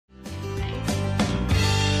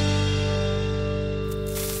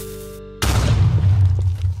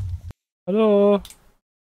Hello.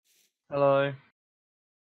 Hello.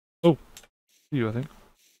 Oh, you, I think.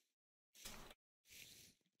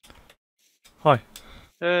 Hi.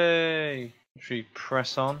 Hey. Should we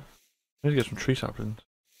press on? I need to get some tree saplings.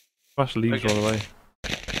 Smash the leaves Okay. all the way.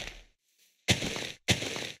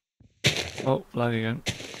 Oh, lag again.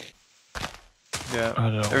 Yeah. I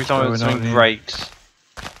don't know Every what's time going on something here. breaks.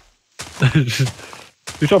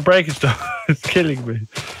 You stop breaking stuff. It's killing me.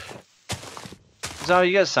 Is that how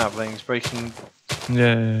you get saplings? Breaking.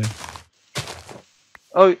 Yeah.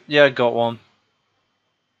 Oh, yeah, got one.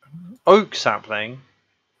 Oak sapling.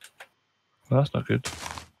 Well, that's not good.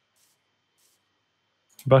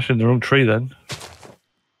 Bashing the wrong tree then.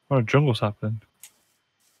 What a jungle sapling.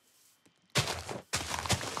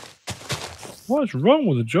 What is wrong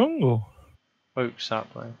with the jungle? Oak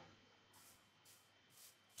sapling.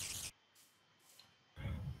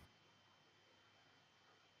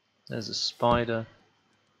 There's a spider.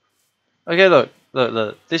 Okay, look.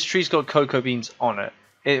 This tree's got cocoa beans on it.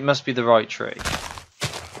 It must be the right tree.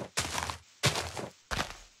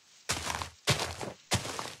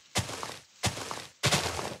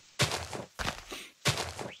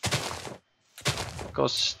 Got a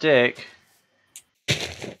stick.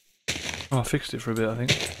 Oh, I fixed it for a bit, I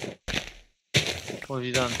think. What have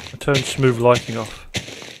you done? I turned smooth lighting off.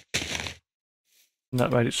 And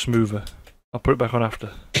that made it smoother. I'll put it back on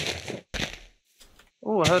after.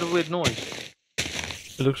 Oh, I heard a weird noise.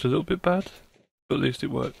 It looks a little bit bad, but at least it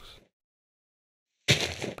works.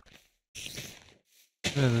 Yeah,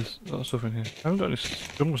 there's a lot of stuff in here. I haven't got any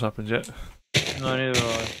jungle saplings yet. No, neither do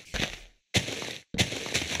I.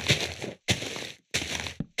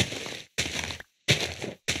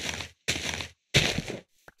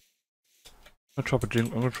 I'm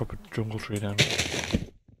gonna chop a jungle tree down.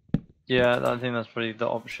 Yeah, I think that's probably the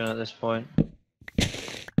option at this point.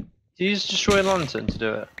 Do you just destroy a lantern to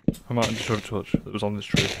do it? I might have destroyed a torch that was on this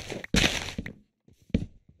tree.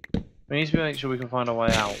 We need to make sure we can find our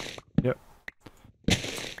way out. Yep.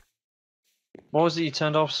 What was it you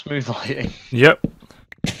turned off? Smooth lighting. Yep.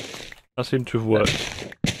 That seemed to have worked.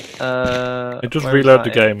 It just where is reload the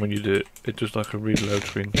that game when you do it. It's just like a reload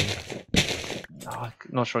screen thing. Oh, I'm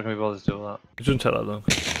not sure I can be bothered to do all that. It doesn't take that long.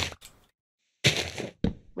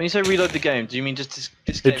 When you say reload the game, do you mean just It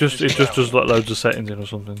disconnect just from this does realm? like loads of settings in or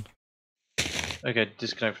something. Okay,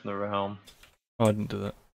 disconnect from the realm. Oh, I didn't do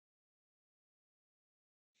that.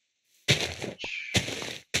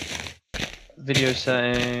 Video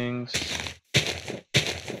settings.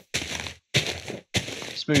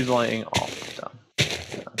 Smooth lighting off. Done.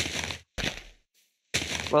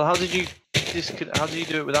 Well, how did you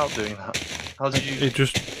do it without doing that? How did you? It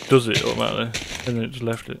just does it automatically, and then it just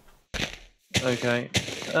left it. Okay.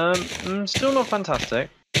 Still not fantastic.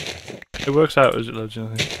 It works out as it loads in,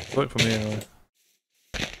 I think. It worked for me anyway.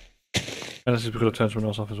 Unless it's because I've turned something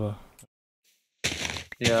else off as well.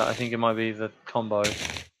 Yeah, I think it might be the combo.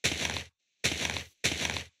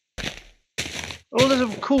 Oh, there's a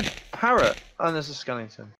cool parrot. And there's a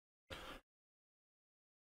skeleton.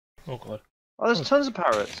 Oh god. Oh, there's tons of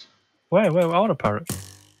parrots. Where? I want a parrot.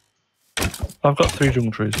 I've got 3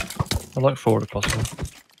 jungle trees. I'd like 4 if possible.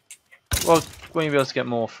 Well, won't you be able to get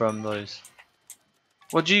more from those?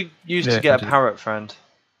 What do you use Yeah, to get I a do. parrot friend?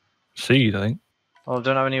 Seed, I think. Oh, I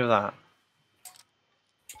don't have any of that.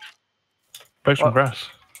 Break some What? grass.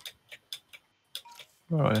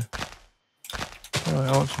 Where are you?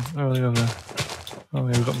 I want some. Oh, they're over there. Oh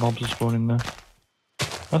yeah, we've got mobs that spawn in there.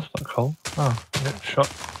 That's not cool. Oh, I get shot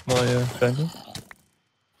by Fender.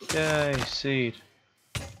 Yay, seed.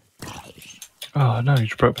 Oh no, you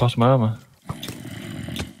just broke past my armor.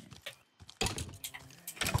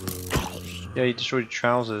 Yeah, you destroyed your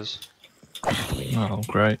trousers. Oh,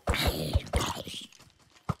 great.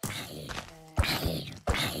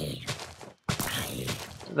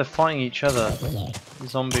 They're fighting each other. The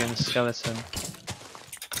zombie and the skeleton.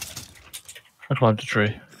 I climbed a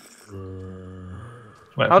tree.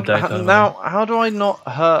 Wait for daytime. How do I not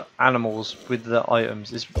hurt animals with the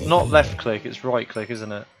items? It's not left click, it's right click,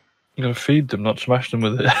 isn't it? You gotta feed them, not smash them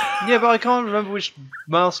with it. Yeah, but I can't remember which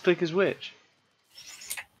mouse click is which.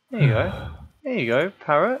 There you go. There you go,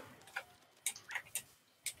 parrot.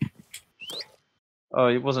 Oh,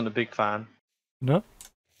 he wasn't a big fan. No?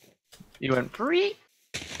 He went free.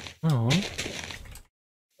 Oh.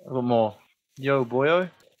 A lot more. Yo,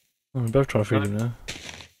 boyo. We're both trying to feed him now.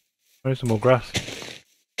 I need some more grass.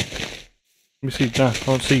 Give me seeds now. I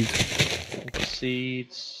want seeds. We've got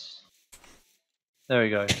seeds. There we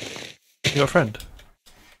go. You got a friend?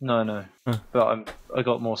 No. Huh. But I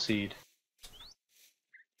got more seed.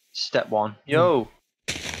 Step 1. Yo!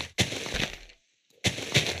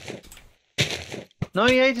 No,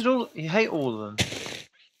 he hated all. He hate all of them.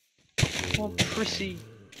 What prissy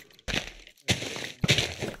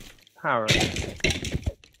parrot.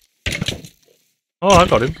 Oh, I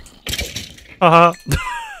got him. Haha.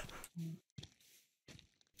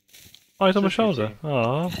 Oh, he's on my shoulder.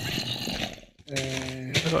 Oh.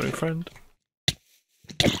 I got a new friend.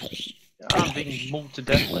 I'm being mauled to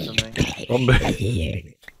death by something.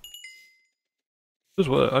 Zombie. Does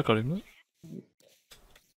work. I got him. Look.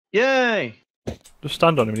 Yay! Just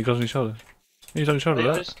stand on him and he goes on your shoulder. He's on your shoulder.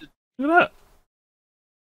 Look at that.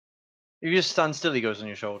 If you just stand still, he goes on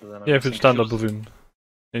your shoulder. Then Yeah, if you stand above him,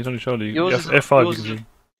 he's on your shoulder. Yours F5. You can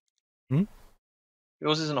see.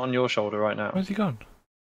 Yours isn't on your shoulder right now. Where's he gone?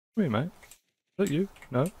 Come here, mate. Look, you?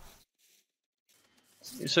 No.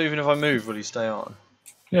 So even if I move, will he stay on?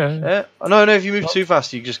 Yeah. No, if you move too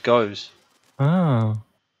fast, he just goes. Oh.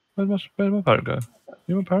 Where'd my parrot go?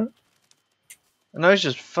 You my parrot? No, he's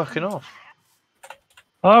just fucking off.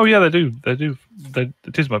 Oh yeah, they do.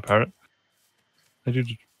 It is my parrot. They do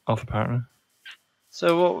off apparently.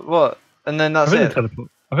 So what? And then that's it.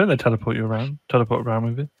 I think they teleport you around. Teleport around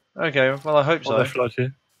with it. Okay, well I hope so. They fly to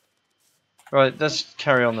you. Right, let's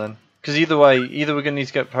carry on then. Because either way, either we're going to need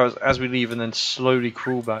to get parrots as we leave and then slowly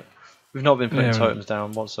crawl back. We've not been putting totems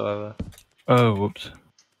down whatsoever. Oh, whoops.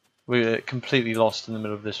 We're completely lost in the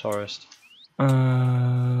middle of this forest. We'll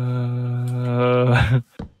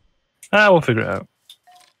figure it out.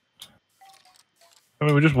 I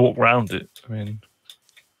mean, we just walk round it. I mean...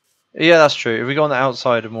 Yeah, that's true. If we go on the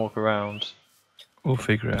outside and walk around... We'll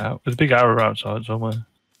figure it out. There's a big arrow outside somewhere.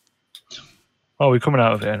 Oh, we're coming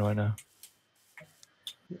out of it anyway now.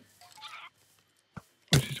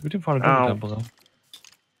 We didn't find a jungle temple though.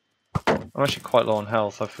 I'm actually quite low on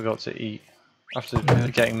health. I forgot to eat after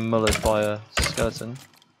getting mullered by a skeleton.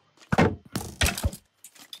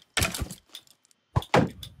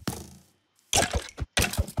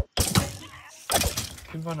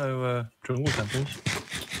 Didn't find no jungle temples.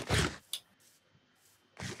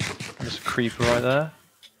 There's a creeper right there.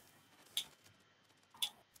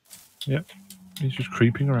 Yep, he's just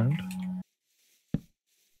creeping around.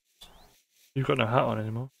 You've got no hat on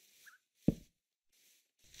anymore.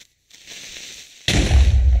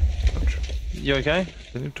 You okay?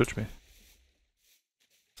 Didn't even touch me.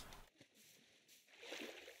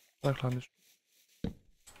 Can I climb this tree?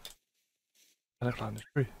 Can I climb this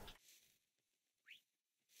tree?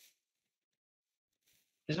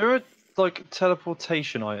 Is there a like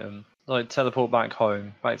teleportation item? Like teleport back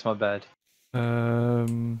home, back to my bed?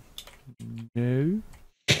 No.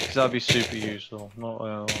 Because that'd be super useful. Not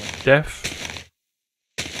gonna lie. Death.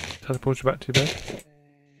 Teleport you back to your bed.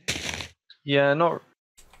 Yeah, not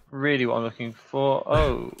really what I'm looking for.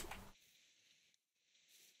 Oh.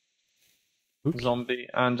 Oops. Zombie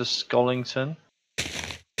and a Skullington.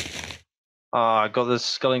 Ah, I got the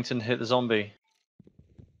Skullington hit the zombie.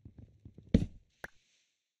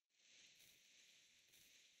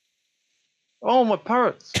 Oh, my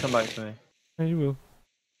parrot's come back to me. Yeah, you will.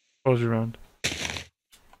 Follows you around.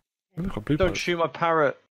 We've got blue Don't parrots. shoot my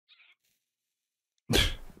parrot.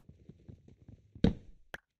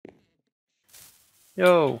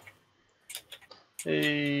 Yo.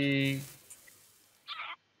 Hey.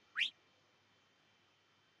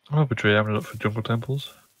 I'm up a tree having a look for jungle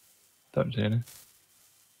temples. Don't see any.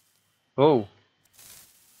 Oh.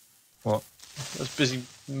 What? I was busy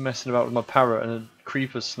messing about with my parrot and a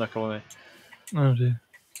creeper snuck on me. Oh dear.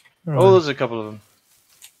 Oh, there's a couple of them.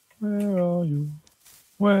 Where are you?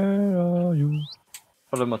 Where are you?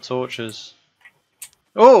 Follow my torches.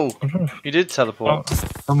 Oh! You did teleport.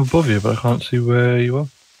 I'm above you, but I can't see where you are.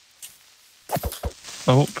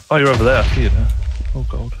 Oh, you're over there. I see it now. Oh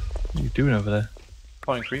god. What are you doing over there?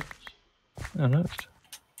 Finding creepers. Oh, next.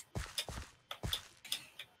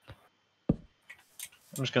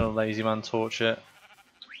 I'm just gonna lazy man torch it.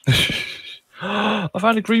 I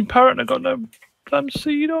found a green parrot and I got no plum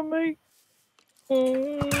seed on me.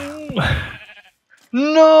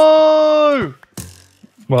 No!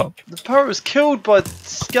 What? The parrot was killed by the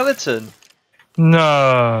skeleton.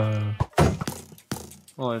 No.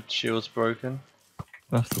 My shield's broken.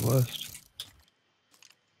 That's the worst.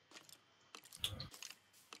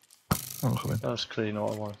 I'm coming. That's clearly not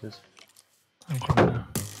what I wanted. I'm coming now.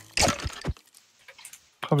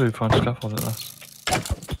 Can't believe we found scaffold at last.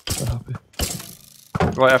 So happy.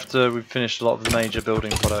 Right after we've finished a lot of the major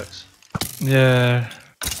building products. Yeah.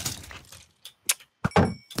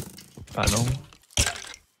 Back normal.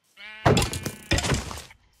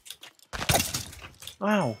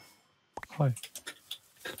 Wow. Hi.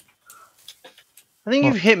 I think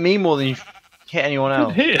you've hit me more than you've hit anyone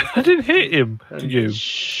else. I didn't hit him. You.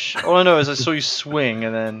 All I know is I saw you swing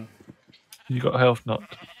and then... You got a health knot.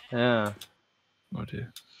 Yeah. Oh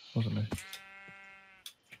dear. Wasn't me.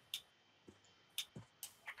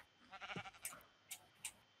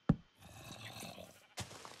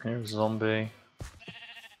 Here's a zombie.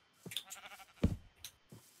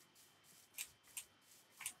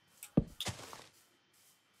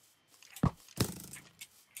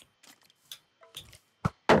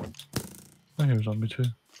 I think it was on me too.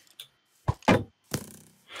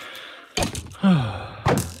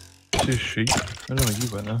 Two sheep. I don't know where you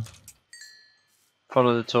went now.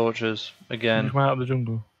 Follow the torches You again. just went out of the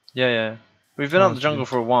jungle. Yeah, yeah. We've been Oh, out I in the see. jungle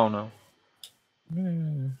for a while now.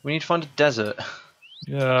 Yeah. We need to find a desert.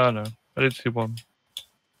 Yeah, I know. I did see one.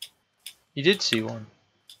 You did see one.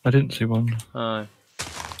 I didn't see one. Oh.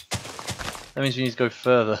 That means we need to go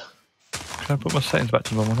further. Can I put my settings back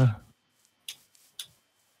to normal now?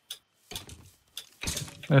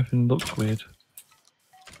 Everything looks weird.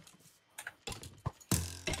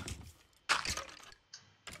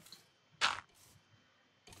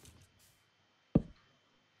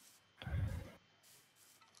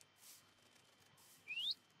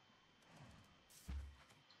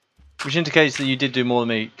 Which indicates that you did do more than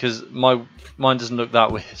me, because mine doesn't look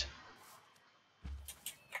that weird.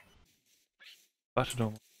 Back to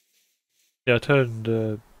normal. Yeah, I turned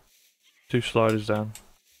 2 sliders down.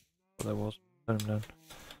 What there was. Turn them down.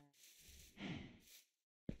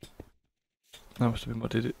 That must have been what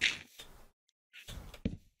did it.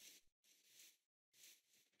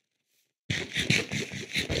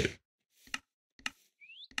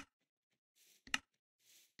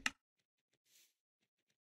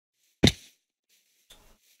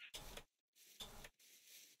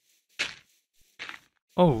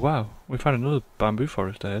 Oh wow, we found another bamboo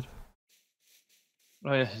forest ahead.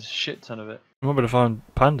 Oh yeah, there's a shit ton of it. We might be able to find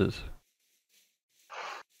pandas.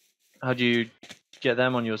 How do you get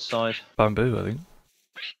them on your side? Bamboo, I think.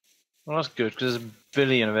 Well, that's good, because there's a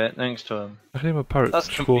billion of it next to them. I can hear my parrot That's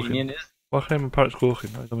squawking. convenient. Why can I hear my parrot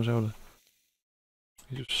squawking right on my shoulder?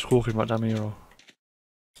 He's just squawking right down my ear.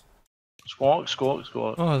 Squawk, squawk,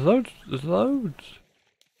 squawk. Oh, there's loads. There's loads.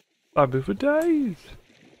 Bamboo for days.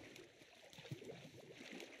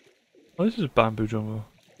 Oh, this is a bamboo jungle.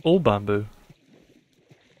 All bamboo.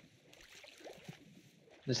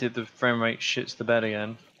 Let's see if the frame rate shits the bed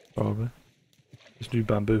again. Probably. This new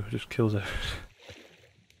bamboo just kills it.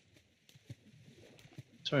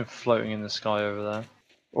 Something floating in the sky over there.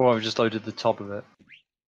 Or I've just loaded the top of it.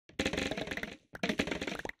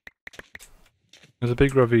 There's a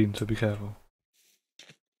big ravine, so be careful.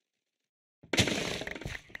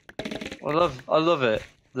 I love it.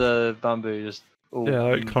 The bamboo just all. Yeah,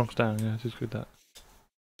 it clonks down. Yeah, it is good that.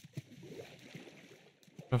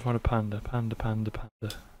 I'll find a panda. Panda.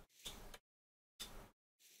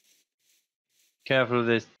 Careful of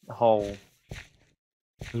this hole.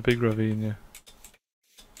 There's a big ravine, yeah.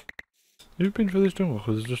 You've been through this jungle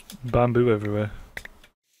because there's just bamboo everywhere.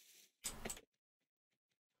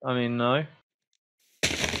 I mean, no.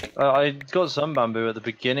 I got some bamboo at the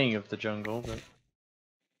beginning of the jungle, but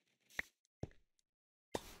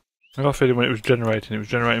I got a feeling when it was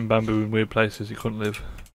generating bamboo in weird places it couldn't live.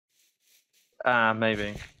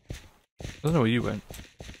 maybe. I don't know where you went.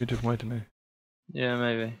 You're a different way to me. Yeah,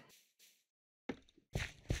 maybe.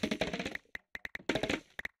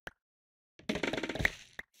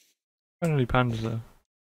 I don't know any pandas though.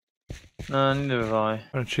 No, neither have I. I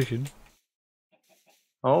found a chicken.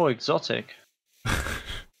 Oh, exotic.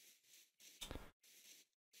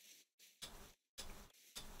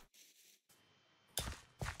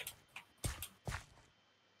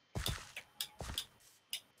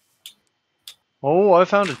 Oh, I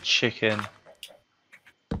found a chicken.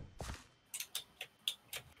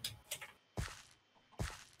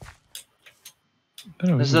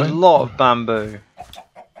 There's a lot of bamboo.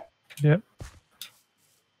 Yep.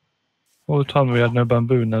 All the time we had no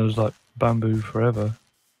bamboo and there was like bamboo forever.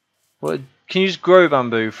 What? Can you just grow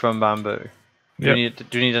bamboo from bamboo? Yeah. Do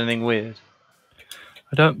you need anything weird?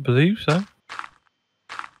 I don't believe so.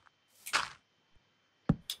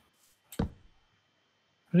 I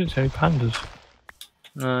didn't see any pandas.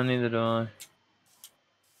 No, neither do I.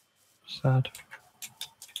 Sad.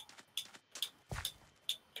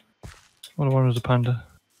 All I wanted was a panda.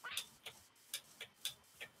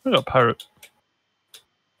 I got a parrot.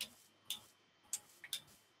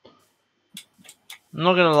 I'm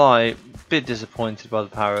not gonna lie, a bit disappointed by the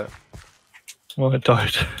parrot. Well, it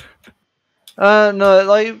died. No,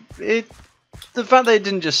 like the fact that it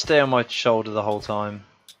didn't just stay on my shoulder the whole time.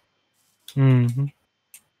 Mm-hmm.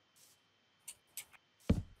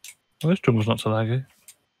 Well, this jungle's not so laggy.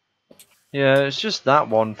 Yeah, it's just that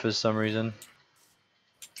one for some reason.